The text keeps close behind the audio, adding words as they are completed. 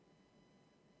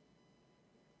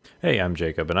Hey, I'm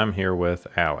Jacob, and I'm here with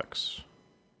Alex.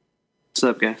 What's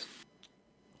up, guys?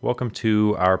 Welcome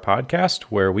to our podcast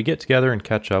where we get together and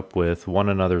catch up with one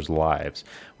another's lives.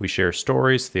 We share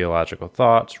stories, theological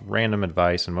thoughts, random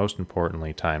advice, and most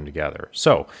importantly, time together.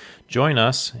 So, join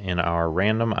us in our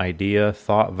random idea,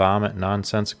 thought vomit,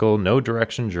 nonsensical, no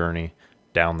direction journey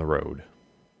down the road.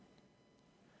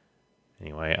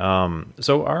 Anyway,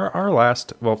 so our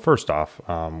last, well, first off,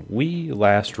 we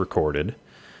last recorded,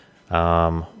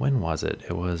 when was it?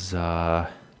 It was, I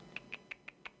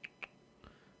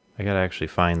gotta actually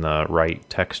find the right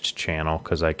text channel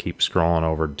because I keep scrolling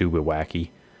over Doobie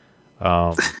Wacky.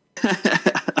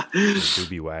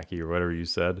 Doobie Wacky or whatever you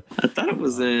said. I thought it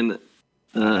was in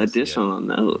additional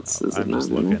notes. Is it I'm just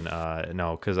not in looking. there?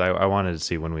 No, because I wanted to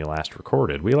see when we last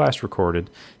recorded. We last recorded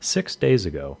 6 days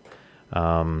ago.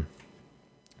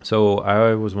 So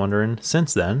I was wondering,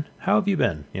 since then, how have you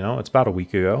been? You know, it's about a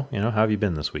week ago. You know, how have you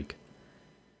been this week?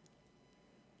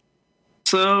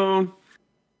 So,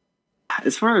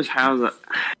 as far as how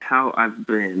I've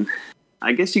been,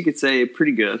 I guess you could say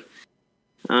pretty good.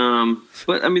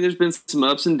 But I mean, there's been some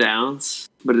ups and downs,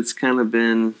 but it's kind of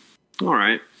been all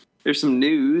right. There's some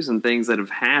news and things that have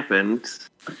happened.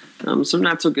 Some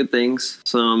not so good things,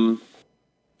 some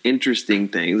interesting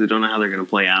things. I don't know how they're going to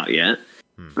play out yet.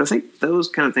 But I think those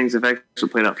kind of things have actually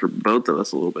played out for both of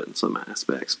us a little bit in some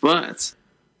aspects. But,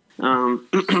 I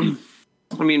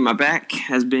mean, my back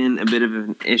has been a bit of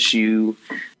an issue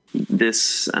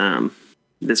this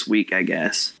week, I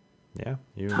guess. Yeah,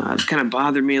 It's kind of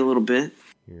bothered me a little bit.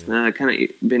 Kind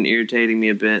of been irritating me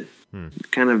a bit.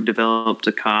 Kind of developed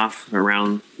a cough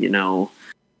around,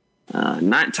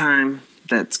 nighttime.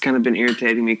 That's kind of been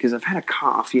irritating me because I've had a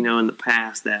cough, in the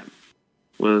past that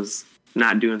was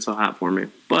not doing so hot for me.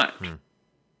 But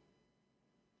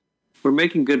we're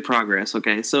making good progress,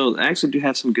 okay? So I actually do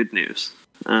have some good news.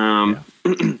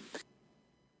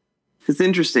 It's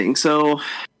interesting. So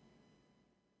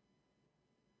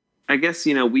I guess,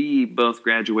 we both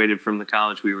graduated from the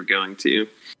college we were going to.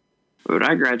 But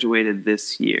I graduated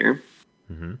this year.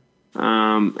 And,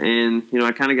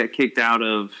 I kind of got kicked out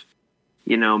of,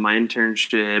 my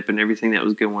internship and everything that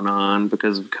was going on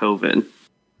because of COVID.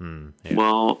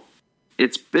 Well,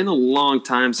 it's been a long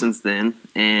time since then,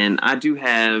 and I do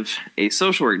have a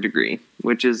social work degree,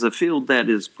 which is a field that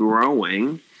is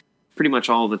growing pretty much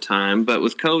all the time. But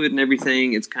with COVID and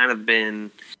everything, it's kind of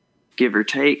been give or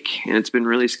take, and it's been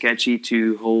really sketchy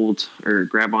to hold or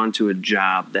grab onto a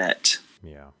job that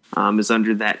is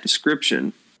under that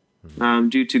description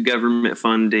due to government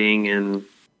funding and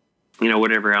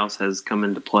whatever else has come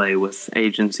into play with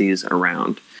agencies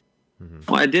around.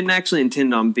 Well, I didn't actually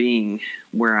intend on being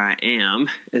where I am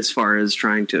as far as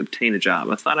trying to obtain a job.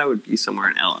 I thought I would be somewhere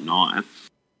in Illinois.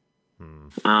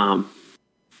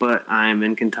 But I'm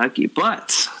in Kentucky. But,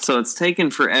 so it's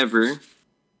taken forever.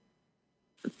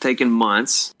 It's taken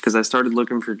months because I started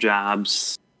looking for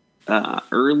jobs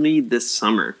early this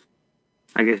summer,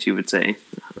 I guess you would say.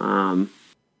 And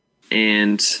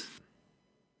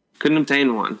couldn't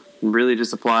obtain one. Really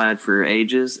just applied for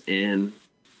ages and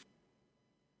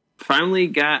finally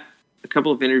got a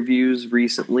couple of interviews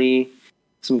recently.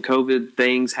 Some COVID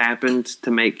things happened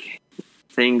to make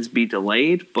things be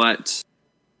delayed, but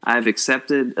I've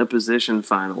accepted a position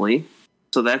finally.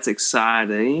 So that's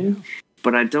exciting,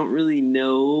 but I don't really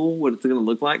know what it's going to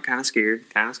look like. Kind of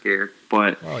scared,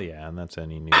 but... Well, yeah, and that's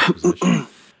any new position.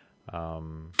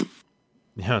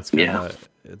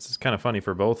 It's kind of funny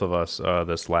for both of us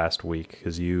this last week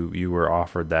because you were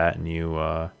offered that and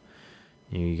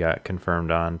you got confirmed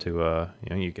on to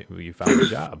you found a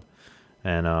job,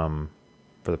 and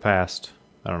for the past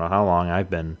I don't know how long I've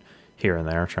been here and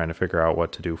there trying to figure out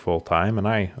what to do full time, and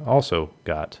I also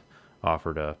got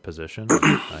offered a position.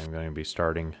 I'm going to be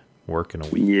starting work in a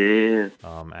week.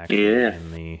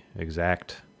 In the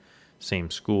exact same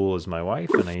school as my wife,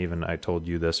 and I told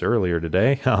you this earlier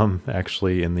today.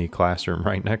 Actually in the classroom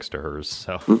right next to hers,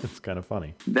 so it's kind of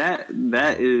funny. That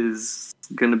is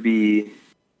going to be.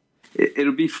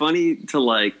 It'll be funny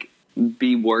to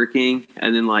be working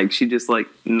and then she just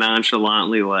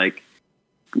nonchalantly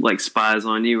spies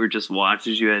on you or just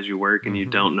watches you as you work and you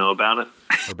don't know about it.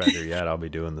 Or better yet, I'll be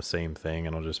doing the same thing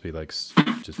and I'll just be just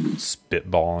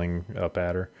spitballing up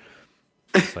at her.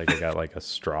 It's I got a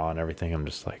straw and everything. I'm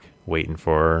just waiting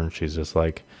for her and she's just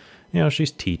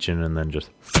she's teaching and then just.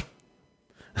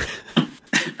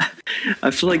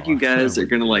 I feel like you guys are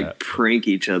going to prank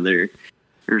each other.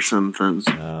 Or something.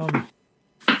 I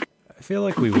feel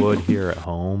like we would here at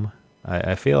home.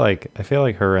 I feel like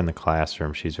her in the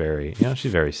classroom. She's very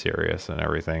she's very serious and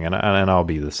everything, and I'll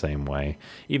be the same way.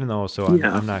 Even though,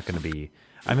 I'm not going to be.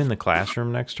 I'm in the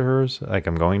classroom next to hers, like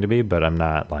I'm going to be, but I'm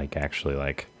not like actually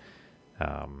like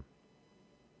a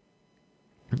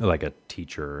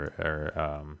teacher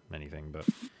or anything. But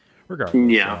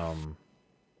regardless, Yeah.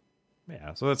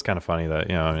 yeah. So that's kind of funny that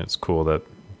it's cool that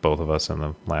both of us in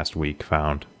the last week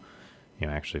found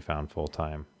actually found full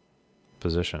time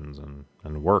positions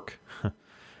and work.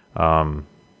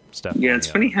 It's definitely Yeah, it's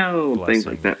funny how things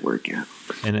like blessing, that work out.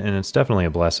 and it's definitely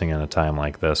a blessing in a time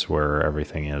like this where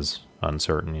everything is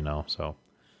uncertain. So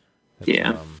it's,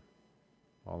 Yeah.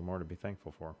 all the more to be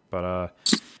thankful for. But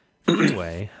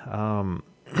anyway,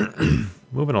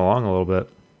 moving along a little bit,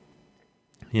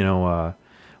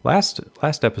 last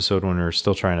episode when we were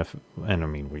still trying to, and I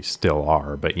mean we still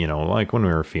are, but like when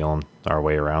we were feeling our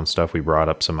way around stuff, we brought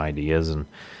up some ideas and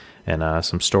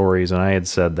some stories, and I had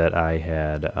said that I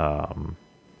had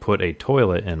put a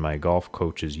toilet in my golf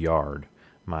coach's yard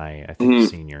I think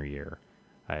senior year.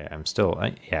 I'm still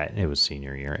yeah, it was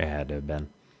senior year. It had to have been.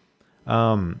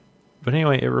 But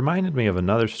anyway, it reminded me of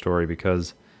another story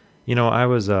because, I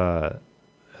was,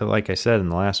 like I said in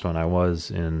the last one, I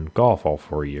was in golf all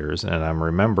 4 years, and I'm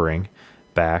remembering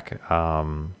back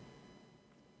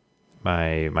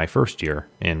my first year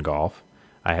in golf.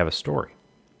 I have a story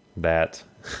that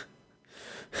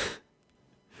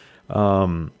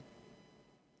I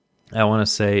want to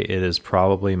say it is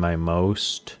probably my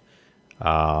most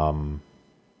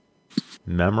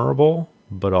memorable,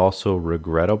 but also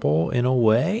regrettable in a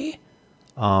way,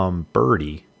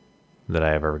 birdie that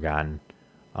I've ever gotten.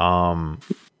 Oh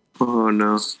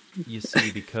no. You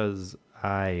see, because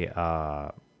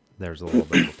there's a little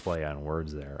bit of a play on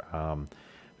words there.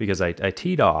 Because I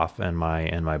teed off and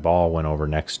my ball went over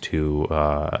next to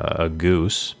a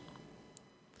goose,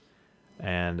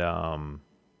 and I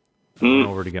went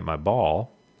over to get my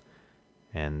ball,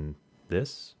 and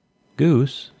this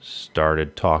goose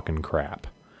started talking crap.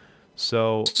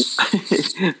 So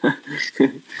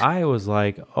I was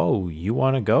like, "Oh, you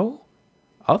want to go?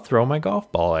 I'll throw my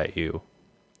golf ball at you."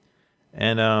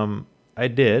 And I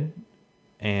did,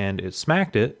 and it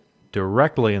smacked it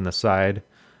directly in the side.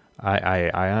 I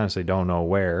honestly don't know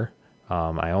where.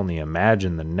 I only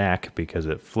imagine the neck because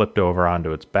it flipped over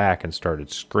onto its back and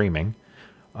started screaming.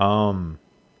 But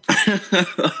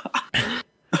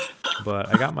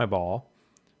I got my ball,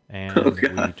 and we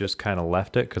just kind of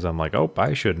left it because I'm like, oh,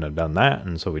 I shouldn't have done that,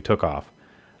 and so we took off.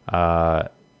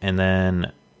 And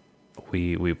then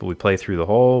we play through the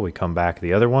hole. We come back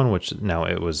the other one, which now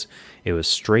it was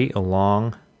straight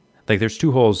along. Like there's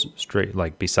two holes straight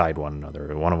like beside one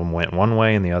another. One of them went one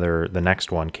way, and the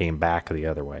next one came back the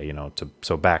other way.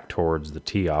 So back towards the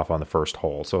tee off on the first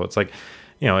hole. So it's like,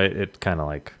 it kind of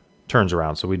like turns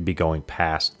around. So we'd be going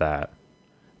past that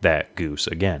goose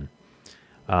again.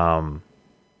 Or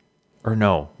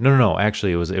no.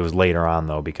 Actually, it was later on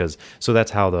though, because so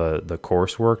that's how the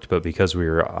course worked. But because we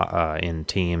were in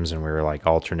teams and we were like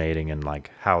alternating and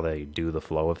like how they do the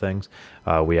flow of things,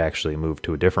 we actually moved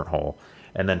to a different hole.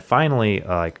 And then finally,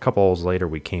 like a couple holes later,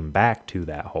 we came back to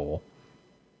that hole,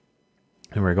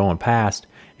 and we were going past,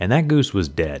 and that goose was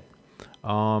dead.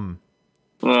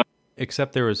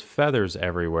 Except there was feathers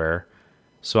everywhere.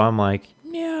 So I'm like,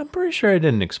 yeah, I'm pretty sure I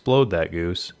didn't explode that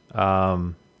goose.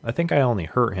 I think I only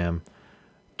hurt him.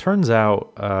 Turns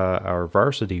out our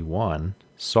varsity one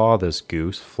saw this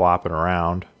goose flopping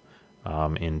around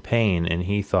in pain, and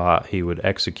he thought he would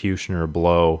executioner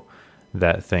blow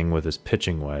that thing with his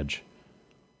pitching wedge.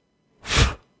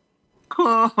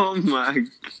 Oh my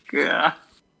god.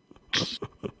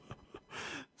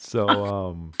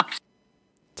 So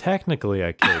technically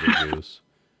I killed a goose,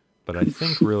 but I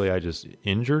think really I just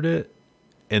injured it,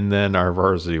 and then our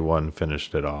varsity one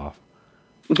finished it off.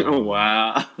 Oh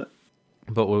wow.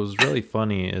 But what was really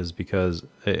funny is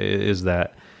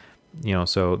that,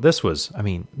 so this was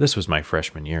my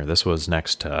freshman year. This was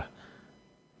next to,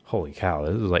 holy cow,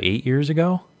 this was like 8 years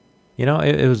ago.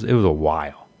 It was a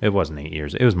while. It wasn't 8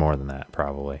 years. It was more than that,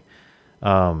 probably.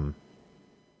 Holy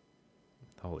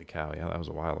cow, yeah, that was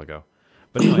a while ago.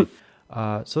 But anyway,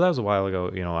 so that was a while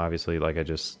ago, obviously, like I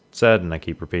just said, and I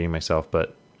keep repeating myself,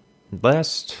 but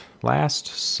last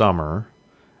summer,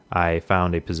 I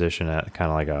found a position at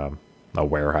kind of like a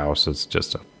warehouse. It's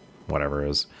just whatever it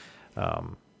is, a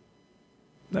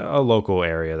local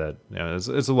area that,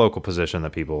 it's a local position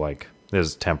that people like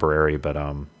is temporary, but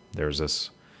there's this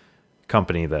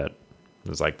company that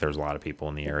is like, there's a lot of people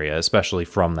in the area, especially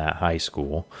from that high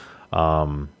school,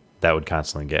 that would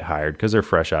constantly get hired because they're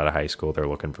fresh out of high school. They're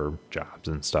looking for jobs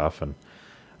and stuff. And,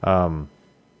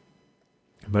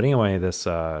 but anyway, this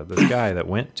guy that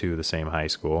went to the same high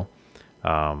school,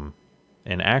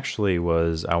 and actually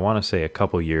was, I want to say, a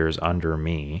couple years under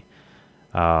me,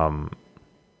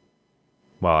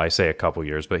 well, I say a couple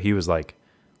years, but he was like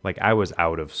I was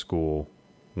out of school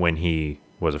when he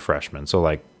was a freshman. So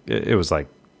like it was like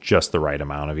just the right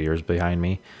amount of years behind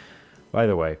me. By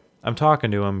the way, I'm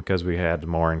talking to him because we had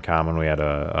more in common. We had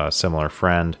a similar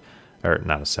friend, or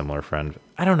not a similar friend.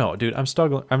 I don't know, dude. I'm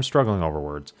struggling over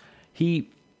words. We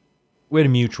had a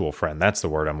mutual friend. That's the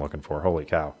word I'm looking for. Holy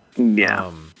cow.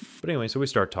 Yeah. But anyway, so we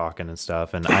start talking and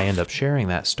stuff, and I end up sharing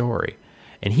that story.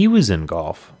 And he was in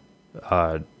golf,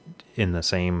 in the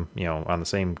same, on the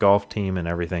same golf team and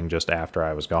everything just after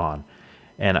I was gone.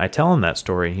 And I tell him that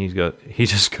story, and he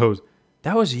just goes,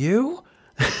 "That was you?"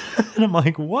 And I'm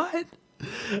like, "What?"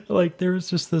 Like, there was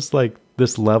just this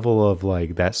level of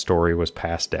like that story was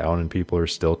passed down and people are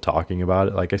still talking about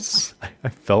it. Like I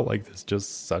felt like this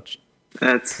just such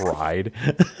pride.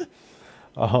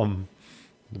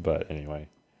 But anyway,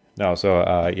 no.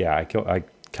 So yeah, I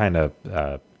kind of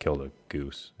killed a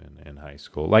goose in high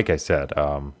school. Like I said,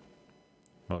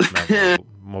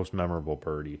 most memorable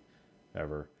birdie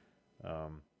ever.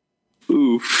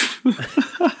 Oof.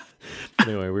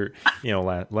 Anyway,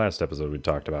 last episode we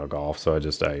talked about golf, so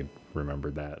I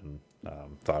remembered that and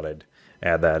thought I'd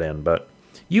add that in. But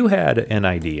you had an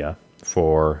idea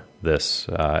for this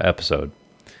episode,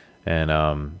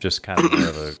 and just kind of more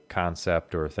of a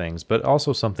concept or things, but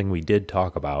also something we did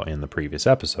talk about in the previous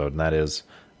episode, and that is,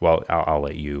 well, I'll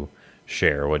let you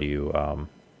share what you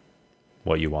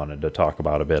wanted to talk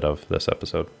about a bit of this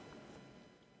episode.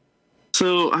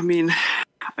 So, I mean,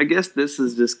 I guess this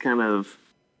is just kind of,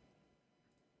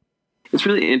 it's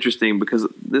really interesting because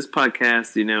this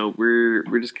podcast,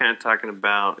 we're just kind of talking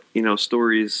about,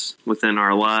 stories within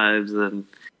our lives and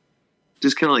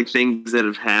just kind of like things that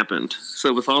have happened.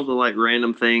 So with all the like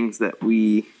random things that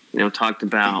we, talked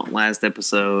about last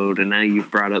episode, and now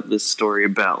you've brought up this story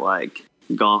about like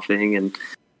golfing and,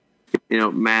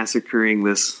 massacring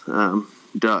this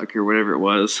duck or whatever it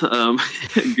was,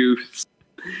 goose,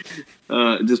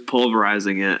 just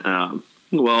pulverizing it.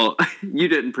 Well, you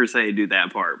didn't per se do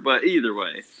that part, but either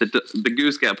way, the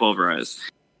goose got pulverized.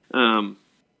 So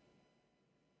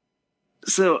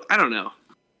I don't know.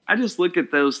 I just look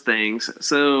at those things.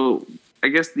 So I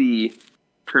guess the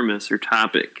premise or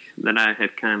topic that I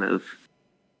had kind of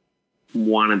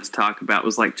wanted to talk about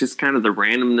was like just kind of the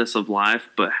randomness of life,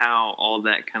 but how all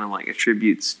that kind of like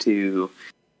attributes to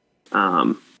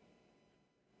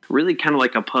really kind of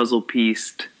like a puzzle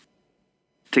pieced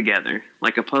together,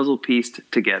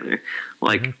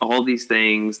 like all these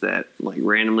things that like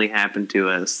randomly happen to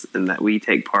us and that we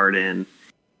take part in,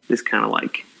 is kind of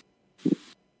like,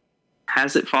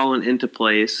 has it fallen into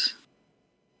place,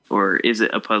 or is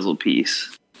it a puzzle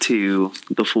piece to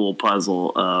the full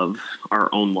puzzle of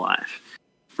our own life,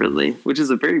 really, which is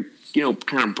a very,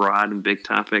 kind of broad and big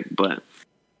topic, but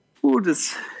we'll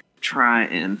just try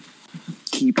and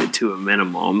keep it to a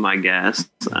minimum, I guess.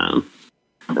 That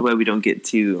way we don't get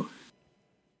too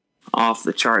off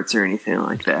the charts or anything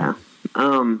like that.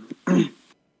 So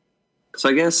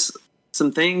I guess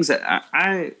some things that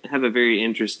I have a very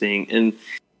interesting, and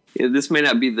this may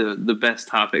not be the best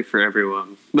topic for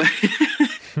everyone, but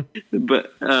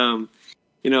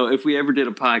if we ever did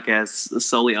a podcast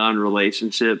solely on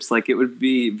relationships, like it would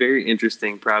be very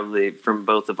interesting probably from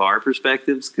both of our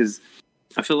perspectives, because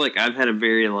I feel like I've had a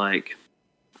very not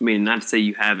to say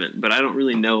you haven't, but I don't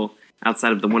really know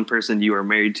outside of the one person you are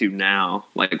married to now,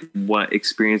 like what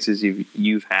experiences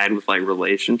you've had with like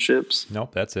relationships.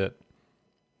 Nope, that's it.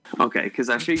 Okay, because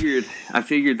I figured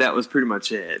that was pretty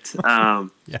much it. Yeah.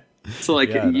 So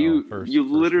like you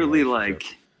literally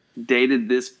like dated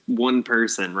this one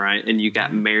person, right? And you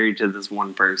got married to this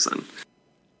one person.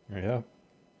 Yeah.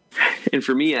 And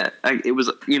for me, it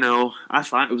was, I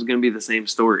thought it was going to be the same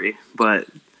story, but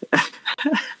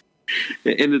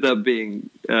it ended up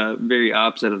being very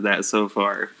opposite of that so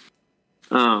far.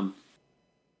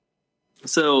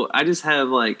 So I just have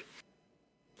like,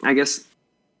 I guess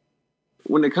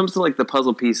when it comes to like the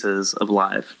puzzle pieces of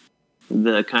life,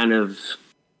 the kind of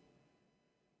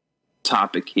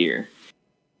topic here,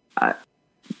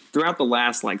 throughout the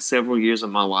last like several years of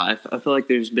my life, I feel like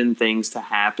there's been things to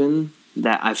happen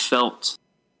that I felt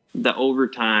that over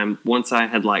time, once I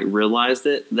had like realized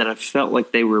it, that I felt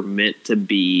like they were meant to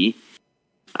be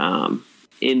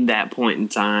in that point in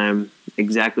time,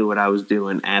 exactly what I was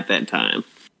doing at that time.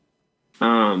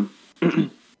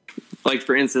 Like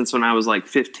for instance, when I was like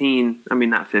 15, in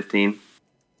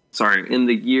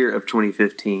the year of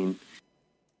 2015,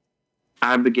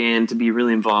 I began to be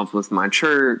really involved with my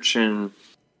church and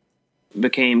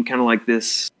became kind of like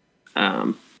this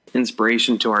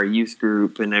inspiration to our youth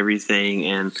group and everything.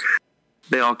 And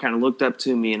they all kind of looked up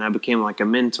to me, and I became like a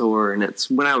mentor. And it's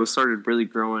when I started really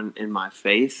growing in my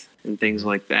faith and things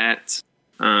like that.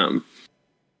 And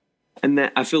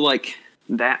that I feel like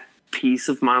that piece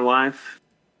of my life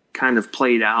kind of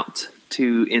played out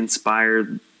to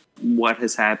inspire what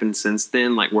has happened since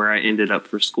then, like where I ended up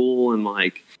for school and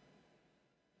like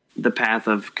the path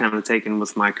I've kind of taken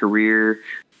with my career,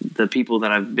 the people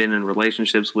that I've been in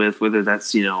relationships with, whether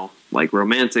that's, you know, like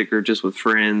romantic or just with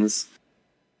friends,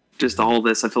 just all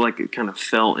this, I feel like it kind of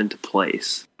fell into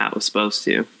place how it was supposed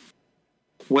to.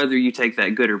 Whether you take that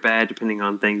good or bad, depending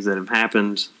on things that have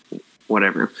happened,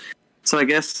 whatever. So I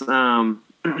guess I've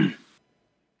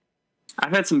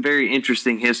had some very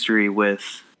interesting history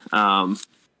with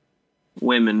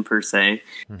women per se,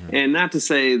 and not to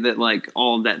say that like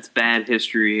all of that's bad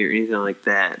history or anything like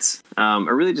that. I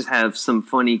really just have some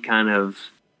funny kind of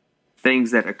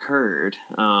things that occurred.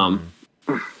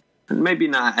 Maybe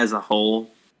not as a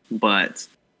whole, but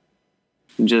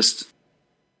just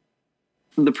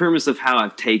the premise of how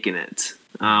I've taken it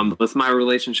with my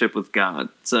relationship with God.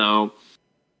 So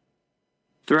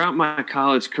throughout my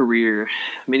college career,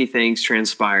 many things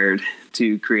transpired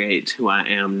to create who I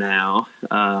am now.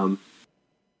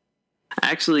 I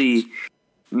actually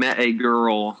met a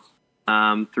girl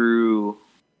through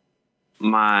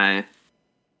my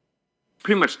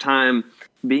pretty much time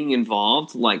being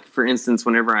involved. Like, for instance,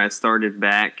 whenever I started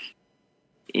back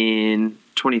in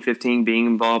 2015 being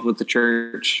involved with the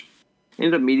church, I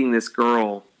ended up meeting this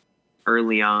girl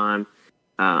early on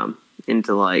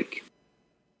into like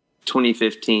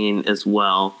 2015 as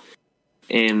well.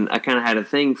 And I kind of had a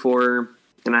thing for her,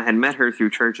 and I had met her through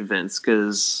church events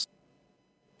because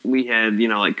we had, you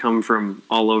know, like come from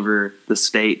all over the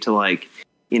state to like,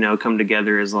 you know, come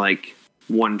together as like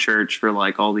one church for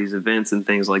like all these events and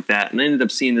things like that. And I ended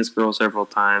up seeing this girl several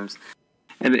times.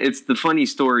 And it's the funny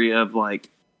story of like,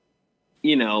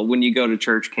 you know, when you go to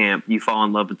church camp, you fall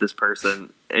in love with this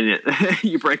person and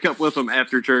you break up with them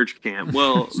after church camp.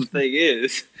 Well, the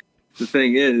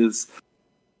thing is,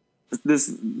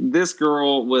 this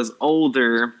girl was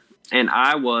older, and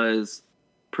I was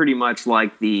pretty much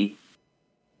like the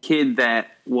kid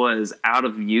that was out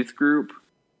of youth group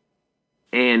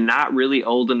and not really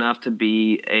old enough to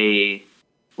be a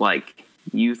like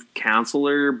youth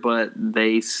counselor, but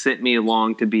they sent me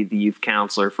along to be the youth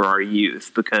counselor for our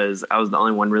youth because I was the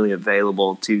only one really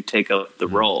available to take up the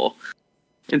role.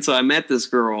 And so I met this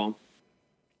girl,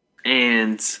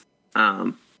 and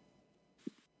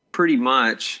pretty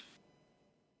much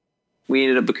we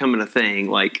ended up becoming a thing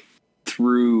like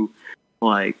through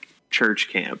like church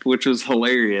camp, which was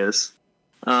hilarious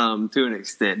to an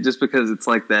extent, just because it's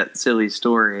like that silly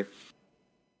story.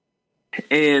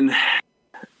 And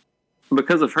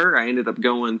because of her, I ended up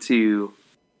going to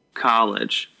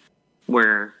college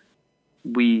where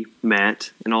we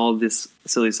met and all of this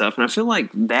silly stuff. And I feel like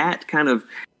that kind of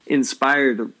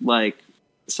inspired like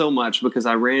so much because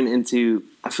I ran into,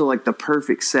 I feel like the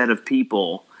perfect set of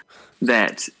people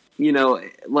that, you know,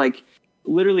 like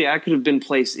literally I could have been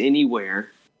placed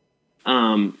anywhere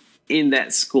in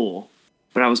that school,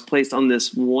 but I was placed on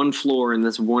this one floor in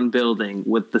this one building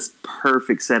with this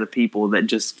perfect set of people that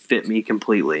just fit me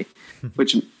completely,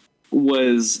 which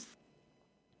was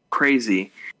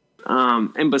crazy.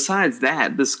 And besides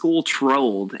that, the school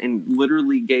trolled and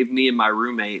literally gave me and my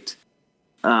roommate,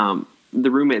 the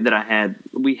roommate that I had,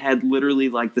 we had literally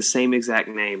like the same exact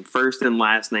name, first and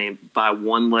last name by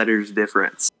one letter's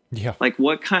difference. Yeah. Like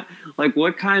what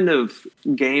kind of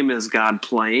game is God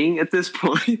playing at this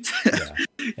point? Yeah.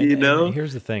 You know? And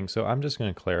here's the thing. So I'm just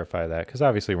going to clarify that because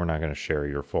obviously we're not going to share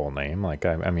your full name. Like,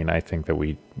 I mean, I think that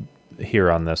we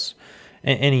here on this,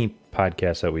 any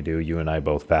podcast that we do, you and I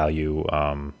both value,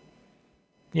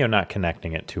 you know, not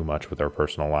connecting it too much with our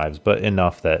personal lives, but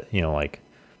enough that, you know, like,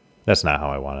 that's not how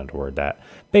I wanted to word that.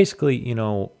 Basically, you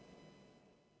know,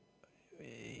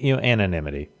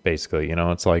 anonymity, basically, you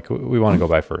know, it's like we want to go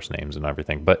by first names and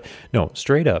everything, but no,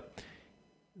 straight up,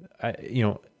 you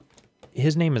know,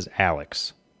 his name is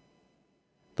Alex.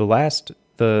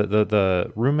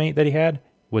 The roommate that he had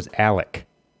was Alec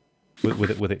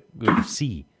with a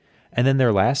C. And then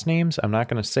their last names, I'm not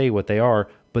going to say what they are,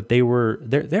 but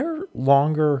they're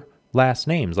longer last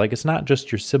names. Like, it's not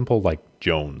just your simple like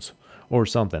Jones or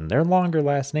something. They're longer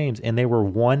last names, and they were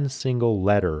one single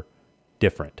letter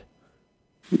different.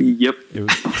 Yep. It was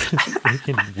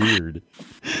freaking weird.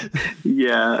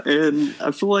 Yeah, and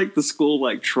I feel like the school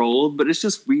like trolled, but it's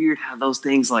just weird how those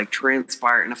things like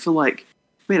transpire. And I feel like,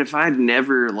 man, if I'd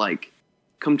never like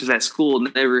come to that school,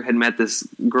 never had met this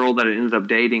girl that I ended up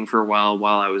dating for a while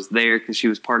I was there, because she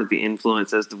was part of the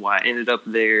influence as to why I ended up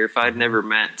there. If I'd never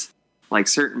met like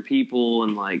certain people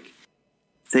and like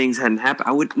things hadn't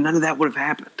happened, none of that would have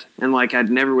happened. And like, I'd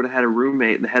never would have had a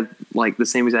roommate that had like the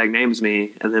same exact name as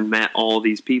me and then met all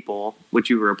these people, which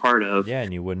you were a part of. Yeah,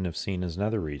 and you wouldn't have seen his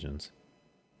nether regions.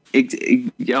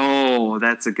 Oh,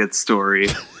 that's a good story.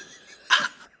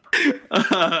 We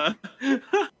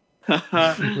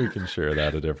can share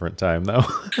that a different time, though.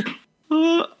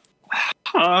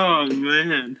 Oh,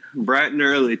 man. Bright and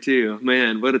early, too.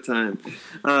 Man, what a time.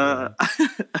 That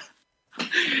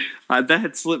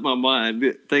had slipped my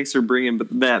mind. Thanks for bringing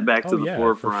that back to the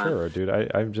forefront. For sure, dude.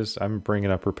 I'm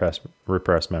bringing up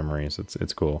repressed memories.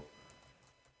 It's cool.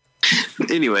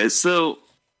 Anyway, so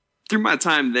through my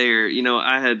time there,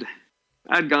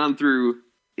 I'd gone through,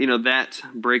 that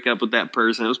breakup with that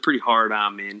person. It was pretty hard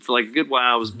on me. And for like a good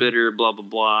while, I was bitter, blah, blah,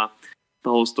 blah. The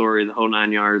whole story, the whole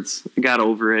 9 yards. I got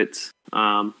over it.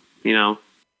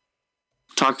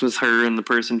 Talked with her and the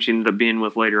person she ended up being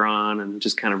with later on and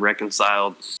just kind of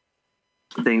reconciled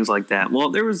things like that.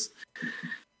 Well, there was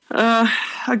a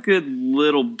good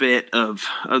little bit of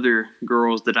other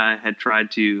girls that I had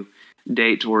tried to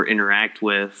date or interact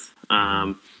with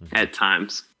at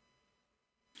times.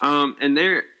 And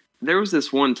there was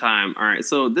this one time. All right,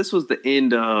 so this was the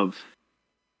end of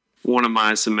one of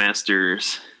my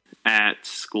semesters at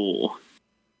school,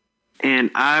 and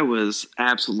I was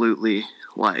absolutely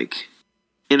like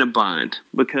in a bind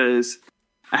because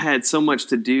I had so much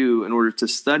to do in order to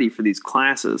study for these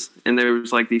classes, and there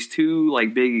was like these 2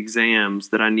 like big exams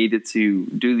that I needed to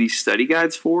do these study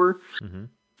guides for. And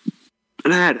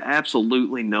I had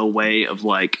absolutely no way of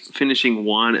like finishing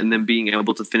one and then being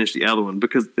able to finish the other one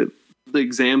because the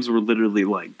exams were literally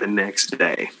like the next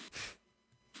day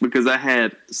because I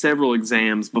had several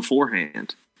exams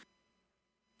beforehand.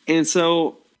 And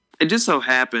so it just so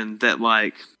happened that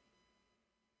like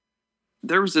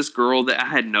there was this girl that I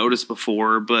had noticed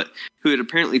before, but who had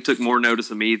apparently took more notice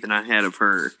of me than I had of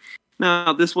her.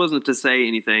 Now, this wasn't to say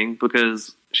anything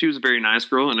because she was a very nice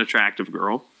girl, an attractive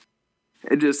girl.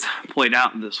 It just played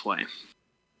out in this way.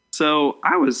 So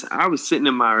I was sitting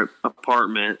in my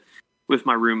apartment with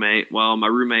my roommate while my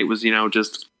roommate was,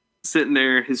 just sitting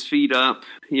there, his feet up,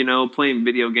 playing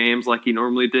video games like he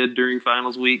normally did during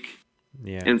finals week.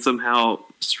 Yeah. And somehow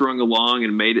strung along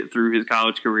and made it through his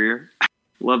college career.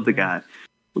 Love the guy.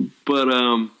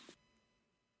 But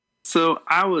so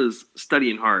I was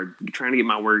studying hard, trying to get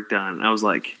my work done. I was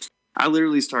like, I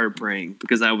literally started praying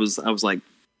because I was like,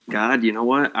 God, you know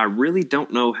what? I really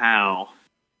don't know how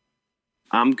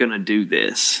I'm going to do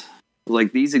this.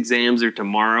 Like, these exams are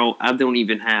tomorrow. I don't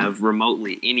even have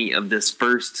remotely any of this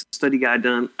first study guide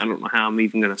done. I don't know how I'm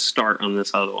even going to start on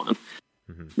this other one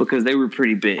because they were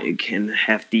pretty big and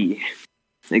hefty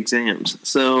exams.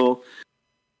 So,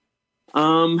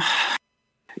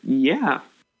 yeah,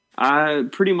 I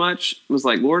pretty much was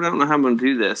like, Lord, I don't know how I'm going to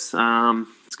do this.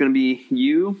 It's going to be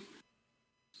you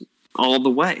all the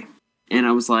way. And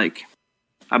I was like,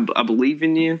 I believe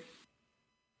in you.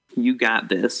 You got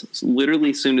this. So literally,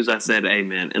 as soon as I said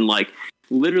amen, and like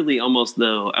literally almost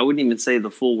though, I wouldn't even say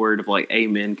the full word of like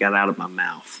amen got out of my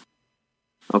mouth.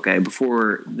 Okay,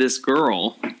 before this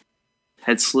girl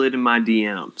had slid in my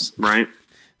DMs, right?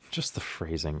 Just the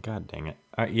phrasing. God dang it.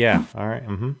 Yeah, all right.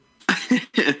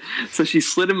 So she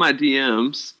slid in my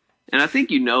DMs, and I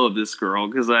think you know of this girl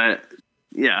because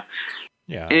yeah,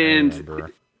 and I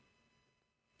remember.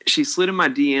 She slid in my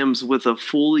DMs with a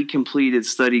fully completed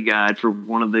study guide for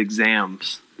one of the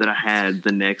exams that I had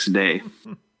the next day.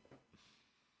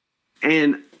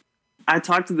 And I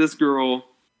talked to this girl.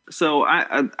 So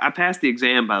I passed the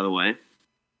exam, by the way.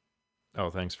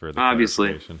 Oh, thanks for the obviously.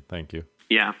 Clarification. Thank you.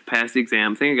 Yeah, passed the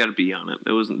exam. I think I got a B on it.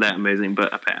 It wasn't that amazing,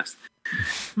 but I passed.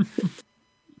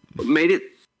 Made it.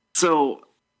 So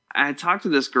I talked to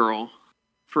this girl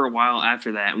for a while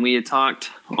after that, and we had talked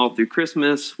all through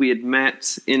Christmas. We had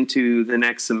met into the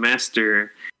next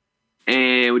semester,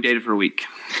 and we dated for a week.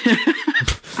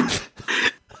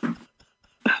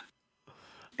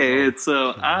 And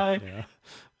so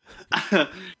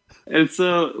and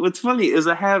so what's funny is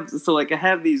I have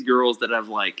these girls that I've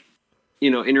like,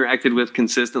 interacted with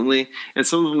consistently, and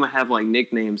some of them I have like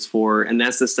nicknames for, and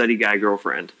that's the study guy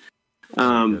girlfriend.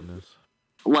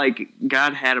 Like,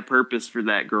 God had a purpose for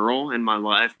that girl in my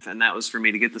life, and that was for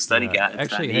me to get the study guide.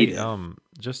 Actually, hey,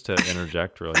 just to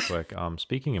interject really quick,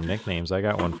 speaking of nicknames, I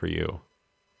got one for you.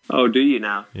 Oh, do you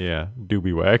now? Yeah,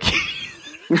 Doobie Wacky.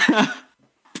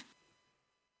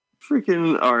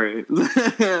 Freaking all right.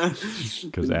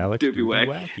 Because Alex do be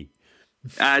wacky.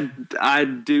 I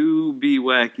do be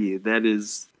wacky. That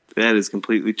is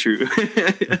completely true.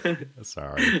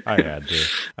 Sorry, I had to.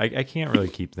 I can't really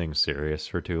keep things serious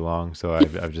for too long, so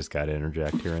I've just got to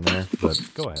interject here and there. But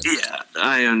go ahead. Yeah,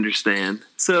 I understand.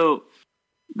 So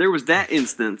there was that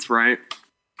instance, right?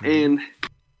 And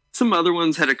some other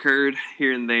ones had occurred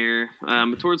here and there.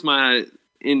 Towards the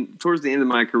end of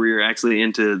my career, actually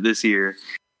into this year,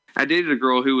 I dated a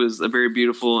girl who was a very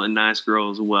beautiful and nice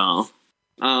girl as well.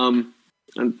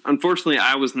 Unfortunately,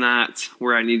 I was not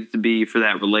where I needed to be for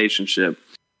that relationship.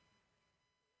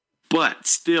 But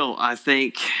still, I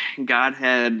think God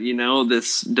had,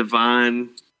 this divine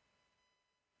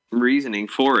reasoning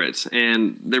for it.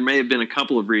 And there may have been a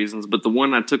couple of reasons, but the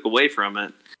one I took away from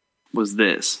it was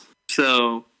this.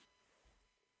 So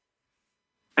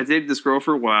I dated this girl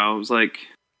for a while. It was like,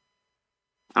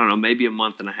 I don't know, maybe a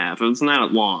month and a half. It's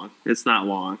not long. It's not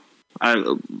long.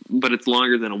 But it's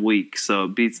longer than a week, so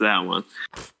it beats that one.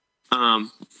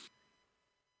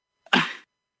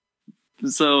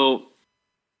 So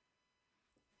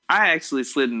I actually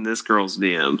slid in this girl's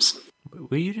DMs.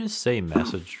 Will you just say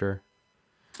messaged her?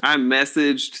 I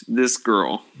messaged this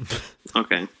girl.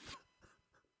 Okay.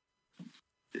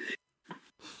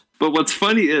 But what's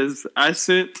funny is I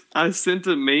sent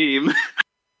a meme.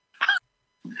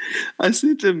 I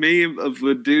sent a meme of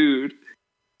a dude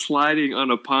sliding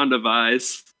on a pond of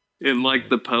ice in like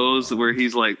the pose where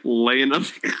he's like laying on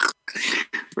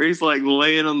where he's like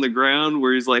laying on the ground,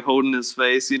 where he's like holding his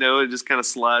face, it just kind of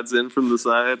slides in from the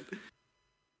side.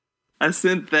 I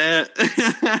sent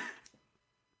that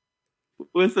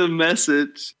with a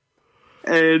message,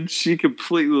 and she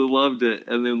completely loved it.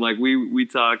 And then like we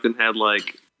talked and had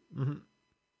like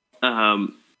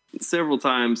several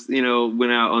times,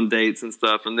 went out on dates and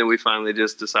stuff, and then we finally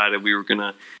just decided we were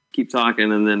gonna keep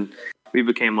talking, and then we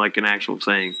became like an actual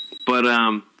thing. But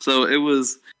so it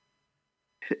was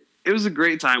a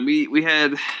great time. We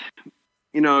had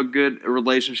a good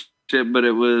relationship, but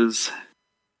it was,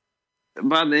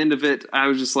 by the end of it, I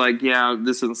was just like, yeah,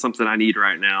 this isn't something I need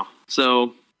right now.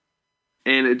 So,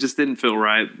 and it just didn't feel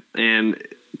right, and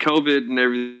COVID and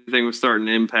everything was starting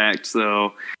to impact,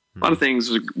 so a lot of things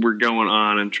were going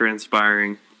on and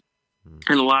transpiring,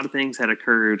 and a lot of things had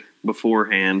occurred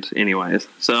beforehand anyways.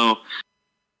 So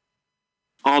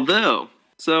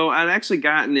I'd actually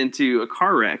gotten into a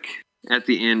car wreck at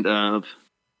the end of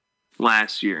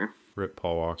last year. Rip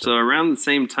Paul Walker. So around the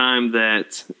same time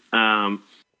that I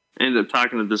ended up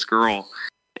talking to this girl.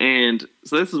 And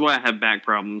so this is why I have back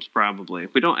problems, probably.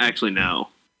 We don't actually know,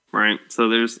 right? So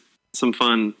there's some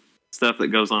fun stuff that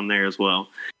goes on there as well.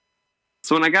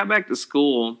 So when I got back to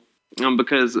school,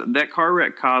 because that car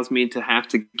wreck caused me to have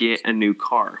to get a new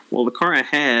car. Well, the car I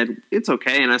had, it's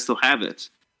okay, and I still have it.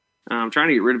 I'm trying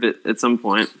to get rid of it at some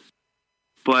point.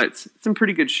 But it's in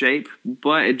pretty good shape.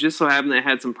 But it just so happened that it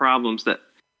had some problems that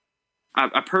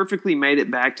I perfectly made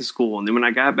it back to school. And then when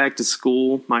I got back to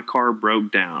school, my car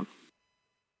broke down.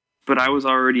 But I was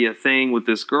already a thing with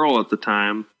this girl at the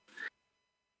time.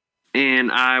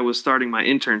 And I was starting my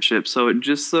internship. So it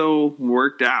just so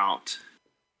worked out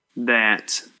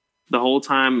that the whole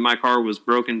time my car was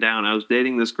broken down, I was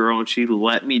dating this girl, and she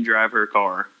let me drive her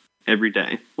car every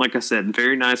day. Like I said,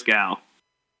 very nice gal.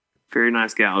 Very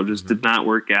nice gal. Just did not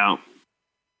work out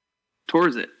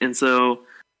towards it. And so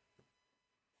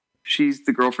she's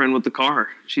the girlfriend with the car.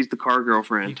 She's the car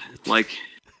girlfriend. Like,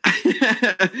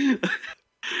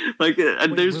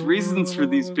 there's reasons for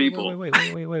these people. Wait.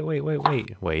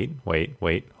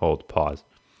 Hold, pause.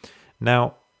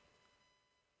 Now,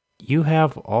 you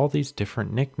have all these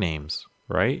different nicknames,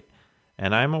 right?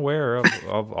 And I'm aware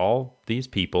of all these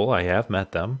people. I have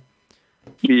met them.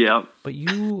 Yep. But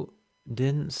you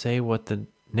didn't say what the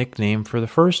nickname for the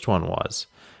first one was.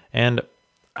 And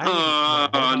no.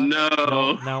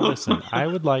 Now listen, I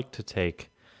would like to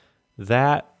take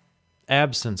that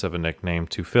absence of a nickname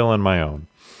to fill in my own.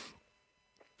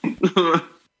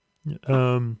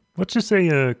 Let's just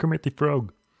say Kermit the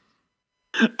Frog.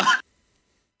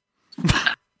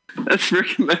 That's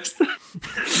freaking messed up.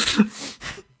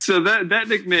 So that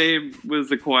nickname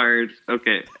was acquired,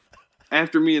 okay,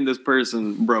 after me and this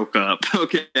person broke up,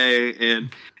 okay,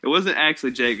 and it wasn't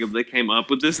actually Jacob that came up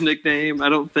with this nickname, I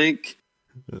don't think,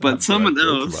 but someone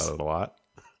else. About it a lot.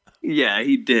 Yeah,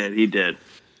 he did.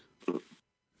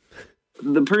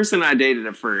 The person I dated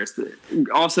at first,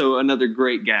 also another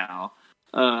great gal,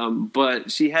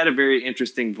 but she had a very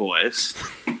interesting voice.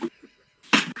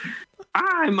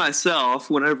 I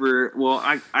myself,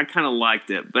 I kind of liked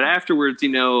it, but afterwards,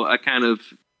 I kind of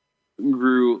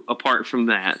grew apart from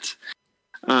that.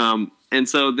 And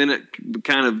so then it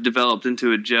kind of developed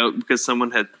into a joke because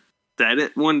someone had said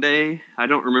it one day. I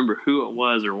don't remember who it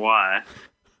was or why.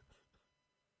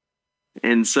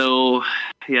 And so,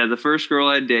 yeah, the first girl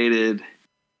I dated,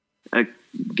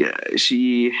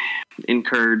 she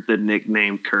incurred the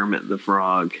nickname Kermit the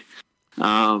Frog.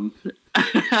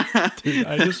 Dude,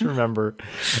 I just remember,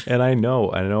 and I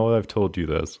know I've told you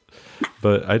this,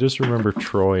 but I just remember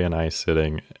Troy and I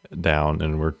sitting down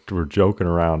and we're joking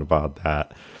around about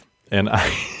that. And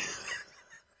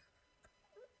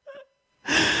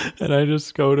and I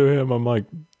just go to him, I'm like,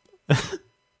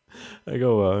 I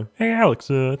go, hey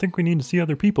Alex, I think we need to see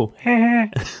other people.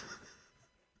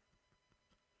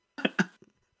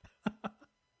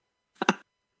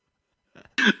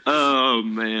 Oh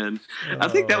man, I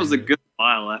think that was a good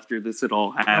while after this had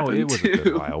all happened. Oh, it was a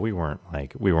good while. We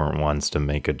weren't ones to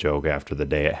make a joke after the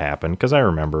day it happened, because I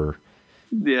remember.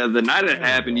 Yeah, the night it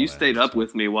happened, you stayed up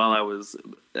with me while I was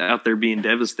out there being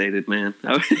devastated, man.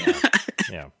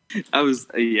 Yeah. I was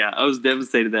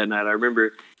devastated that night. I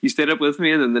remember you stayed up with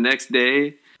me, and then the next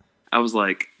day, I was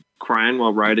like crying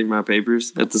while writing my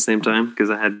papers at the same time because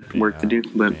I had work to do.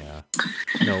 But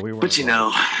no, we weren't. But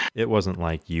it wasn't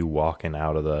like you walking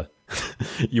out of the.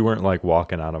 You weren't like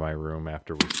walking out of my room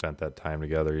after we spent that time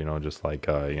together. Just like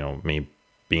me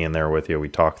being there with you. We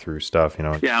talked through stuff.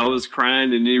 Yeah, I was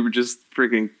crying, and you were just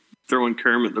freaking throwing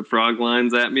Kermit the Frog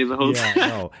lines at me the whole time.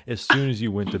 No. As soon as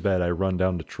you went to bed, I run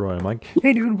down to Troy. I'm like,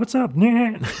 hey, dude, what's up?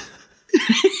 No,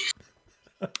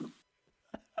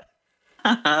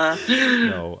 I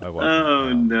wasn't.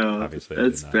 Oh no, obviously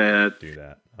that's bad. Do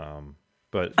that.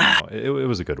 But it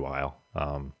was a good while.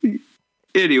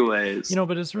 Anyways,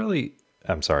 but it's really.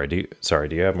 I'm sorry. Do you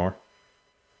have more?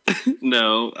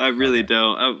 No, I really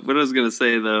don't. What I was gonna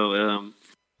say though,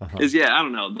 is I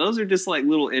don't know. Those are just like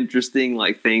little interesting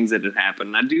like things that had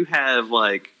happened. I do have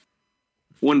like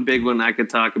one big one I could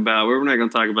talk about. We're not gonna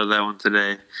talk about that one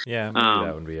today. Yeah, maybe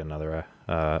that would be another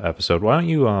episode. Why don't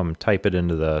you type it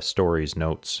into the stories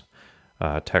notes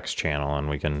text channel, and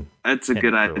we can. That's a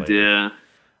good idea.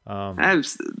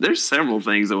 There's several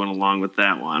things that went along with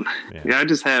that one. Yeah, I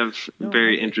just have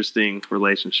very interesting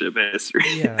relationship history.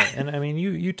 Yeah, and I mean,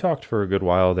 you talked for a good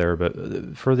while there,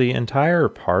 but for the entire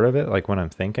part of it, like when I'm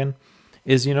thinking,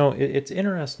 is it's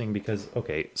interesting because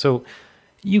so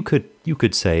you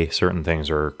could say certain things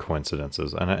are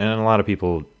coincidences, and a lot of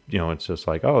people, it's just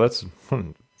like, oh, that's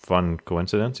fun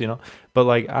coincidence, but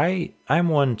like I'm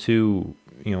one to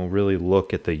really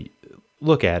look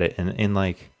at it and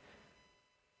like.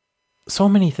 So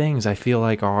many things I feel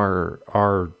like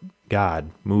are God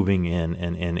moving in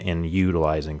and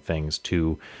utilizing things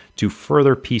to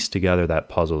further piece together that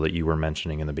puzzle that you were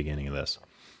mentioning in the beginning of this.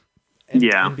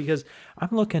 And because I'm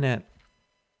looking at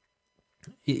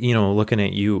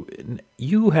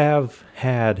you have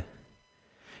had,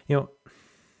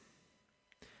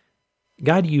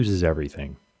 God uses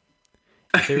everything.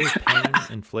 If there is pain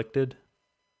inflicted,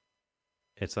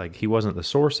 it's like he wasn't the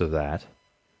source of that.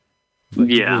 But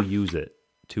he will use it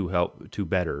to help, to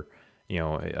better,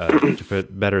 to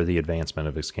better the advancement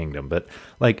of his kingdom. But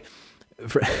like,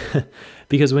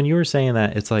 because when you were saying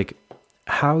that, it's like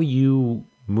how you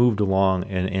moved along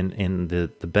and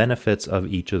the benefits of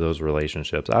each of those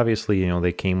relationships. Obviously,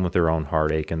 they came with their own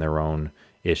heartache and their own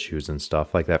issues and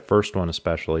stuff, like that first one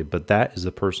especially. But that is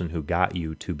the person who got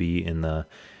you to be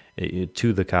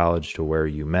to the college to where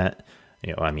you met.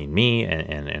 I mean, me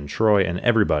and Troy and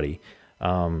everybody.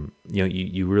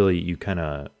 You kind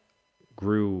of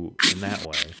grew in that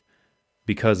way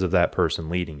because of that person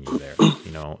leading you there,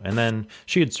 and then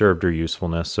she had served her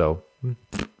usefulness. So,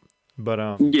 but,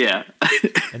 and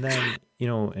then,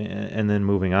 and then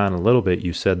moving on a little bit,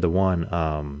 you said the one,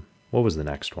 what was the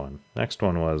next one? Next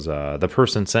one was, the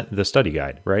person sent the study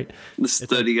guide, right? The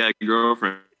study guide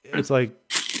girlfriend. It's like,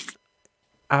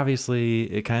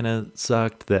 obviously it kind of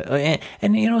sucked that,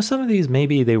 and some of these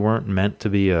maybe they weren't meant to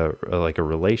be a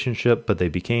relationship, but they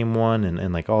became one,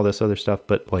 and like all this other stuff.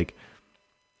 But like,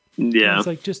 it's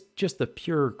like just the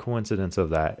pure coincidence of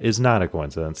that is not a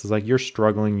coincidence. It's like you're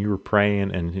struggling, you were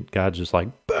praying, and God's just like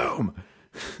boom,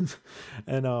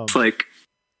 and it's like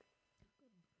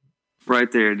right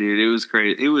there, dude. It was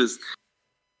crazy.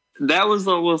 That was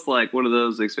almost like one of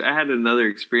those. I had another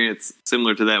experience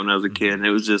similar to that when I was a kid, and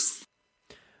it was just.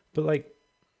 But like,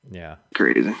 yeah,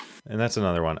 crazy. And that's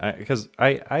another one because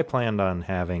I planned on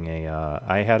having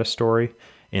I had a story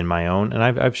in my own, and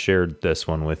I've shared this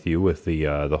one with you with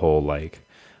the whole like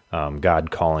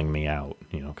God calling me out,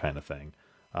 kind of thing.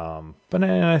 But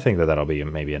I think that'll be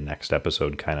maybe a next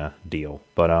episode kind of deal,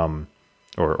 but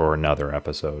or another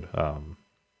episode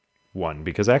one,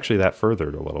 because actually that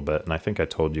furthered a little bit, and I think I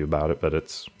told you about it, but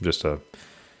it's just a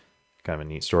kind of a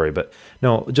neat story. But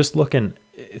no, just looking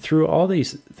through all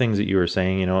these things that you were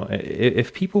saying,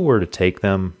 if people were to take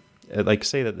them, like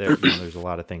say that there's a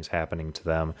lot of things happening to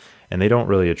them and they don't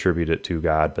really attribute it to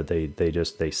God, but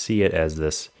they see it as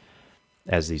this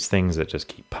as these things that just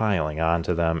keep piling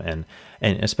onto them, and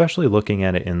especially looking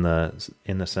at it in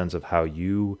the sense of how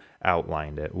you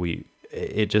outlined it,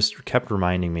 it just kept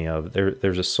reminding me of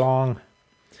there's a song,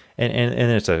 and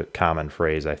it's a common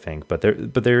phrase, I think, but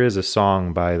there is a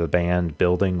song by the band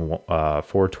Building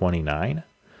 429.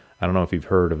 I don't know if you've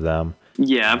heard of them.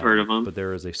 Yeah, I've heard of them. But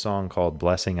there is a song called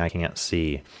 "Blessing I Can't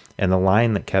See," and the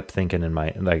line that kept thinking in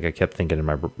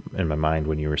my mind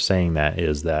when you were saying that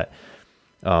is that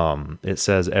it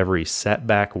says every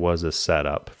setback was a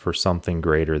setup for something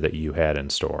greater that you had in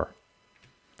store.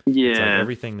 Yeah, it's like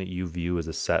everything that you view as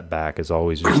a setback is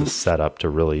always just a setup to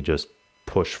really just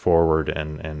push forward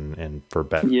and for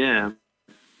better. Yeah,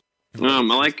 I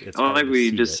like what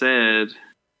you just said.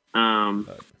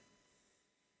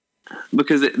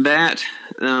 Because that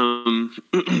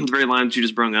the very lines you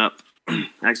just brung up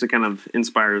actually kind of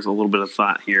inspires a little bit of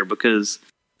thought here, because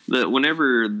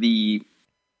whenever the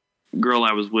girl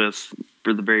I was with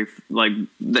for the very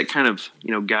that kind of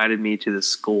guided me to this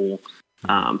school,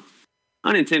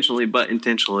 unintentionally but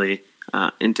intentionally,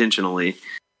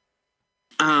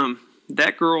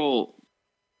 that girl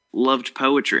loved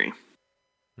poetry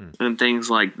and things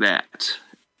like that,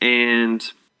 and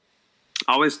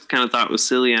I always kind of thought it was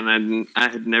silly, and I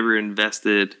had never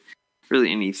invested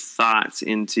really any thoughts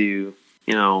into,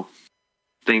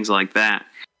 things like that.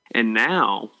 And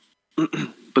now,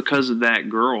 because of that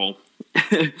girl,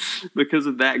 I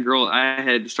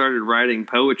had started writing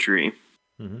poetry.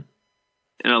 Mm-hmm.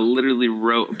 And I literally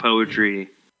wrote poetry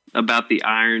about the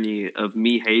irony of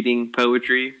me hating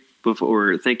poetry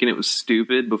before, thinking it was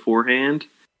stupid beforehand,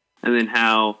 and then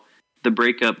how the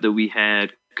breakup that we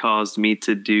had caused me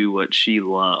to do what she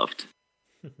loved,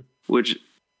 which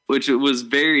was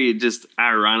very just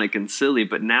ironic and silly.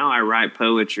 But now I write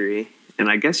poetry,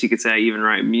 and I guess you could say I even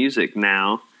write music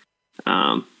now,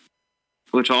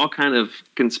 which all kind of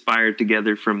conspired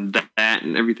together from that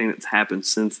and everything that's happened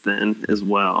since then as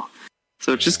well.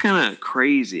 So it's just kind of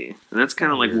crazy, and that's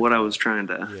kind of like what I was trying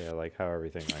to. Yeah, like how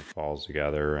everything falls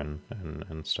together and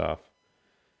stuff.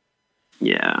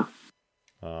 Yeah.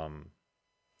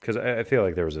 Because I feel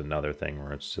like there was another thing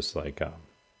where it's just like,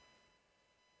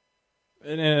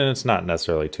 and it's not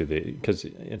necessarily because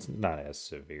it's not as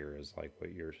severe as like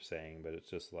what you're saying, but it's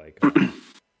just like,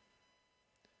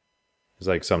 it's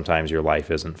like sometimes your life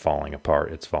isn't falling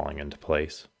apart; it's falling into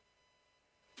place.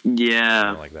 Yeah,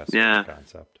 kind of like that sort of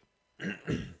concept.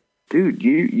 Dude,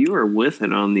 you are with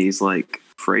it on these like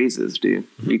phrases, dude.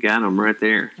 You got them right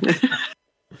there.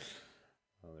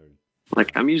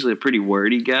 Like, I'm usually a pretty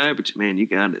wordy guy, but man, you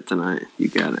got it tonight. You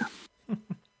got it.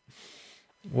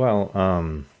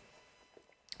 Well,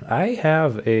 I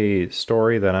have a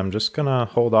story that I'm just gonna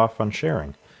hold off on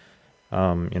sharing.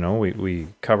 We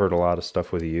covered a lot of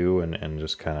stuff with you, and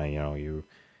just kind of,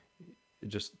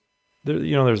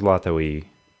 there's a lot that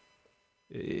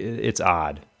it's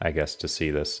odd, I guess, to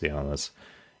see this, this,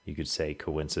 you could say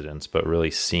coincidence, but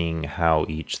really seeing how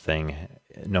each thing,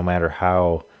 no matter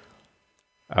how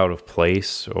out of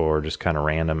place or just kind of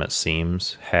random it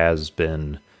seems, has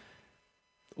been,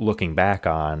 looking back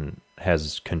on,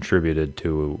 has contributed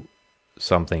to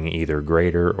something either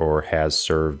greater or has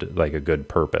served like a good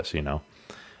purpose, yeah.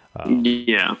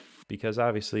 Because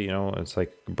obviously, it's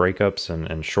like breakups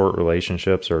and short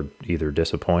relationships are either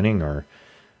disappointing or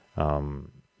can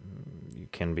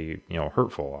be,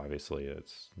 hurtful. Obviously,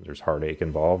 there's heartache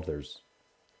involved, there's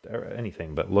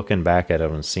anything, but looking back at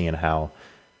them and seeing how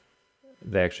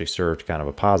they actually served kind of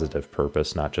a positive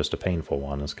purpose, not just a painful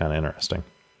one, is kind of interesting.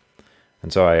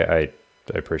 And so I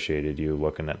appreciated you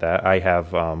looking at that. I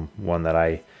have one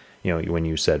that when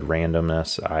you said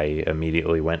randomness, I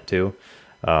immediately went to,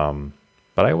 but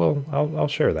I'll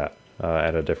share that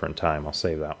at a different time. I'll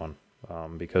save that one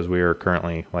because we are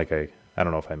currently, I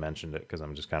don't know if I mentioned it because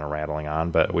I'm just kind of rattling on,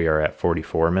 but we are at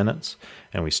 44 minutes,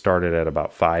 and we started at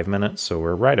about 5 minutes, so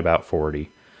we're right about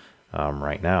 40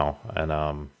 right now.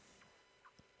 And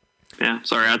yeah,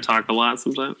 sorry, I talk a lot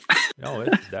sometimes. No,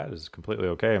 that is completely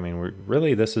okay. I mean,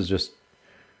 this is just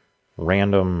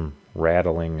random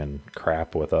rattling and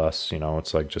crap with us.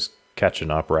 It's like just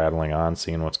catching up, rattling on,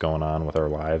 seeing what's going on with our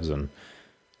lives, and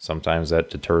sometimes that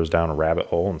deters down a rabbit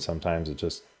hole, and sometimes it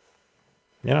just,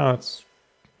 it's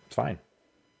fine.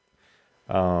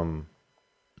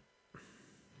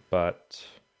 But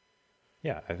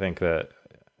yeah, I think that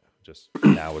just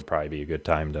now would probably be a good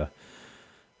time to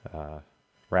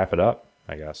wrap it up,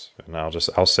 I guess. And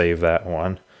I'll save that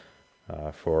one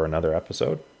for another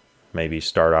episode. Maybe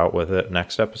start out with it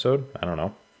next episode. I don't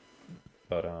know.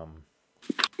 But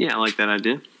yeah, I like that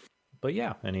idea. But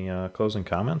yeah, any closing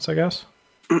comments, I guess?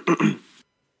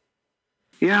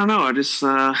 Yeah, I don't know. I just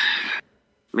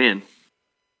man,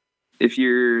 if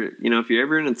you're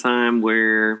ever in a time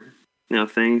where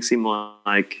things seem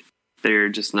like they're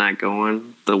just not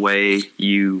going the way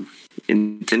you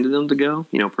intended them to go,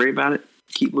 pray about it,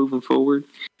 keep moving forward.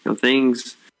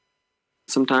 Things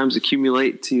sometimes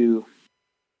accumulate to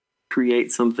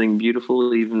create something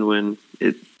beautiful, even when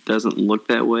it doesn't look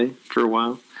that way for a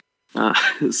while.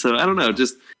 So I don't know,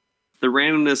 just the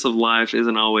randomness of life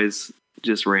isn't always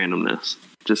just randomness.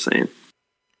 Just saying.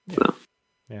 Yeah. So.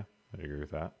 Yeah, I agree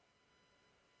with that.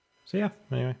 So yeah,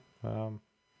 anyway,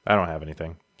 I don't have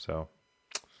anything. So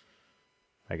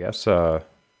I guess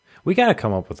we got to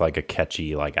come up with like a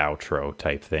catchy like outro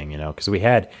type thing, because we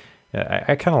had.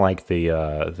 I kind of like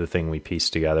the thing we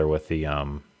pieced together with the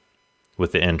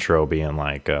intro being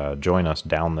like join us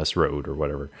down this road or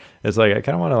whatever. It's like I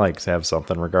kind of want to like have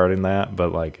something regarding that,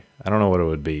 but like I don't know what it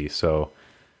would be. So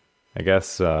I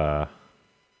guess maybe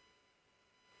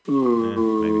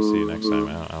see you next time.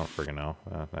 I don't freaking know.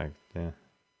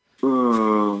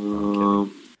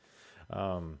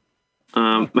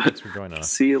 Thanks for joining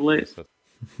us. See you later.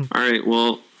 All right.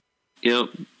 Well, yep.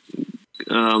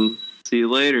 See you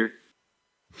later.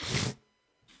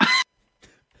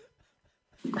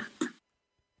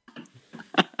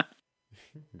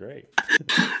 Great.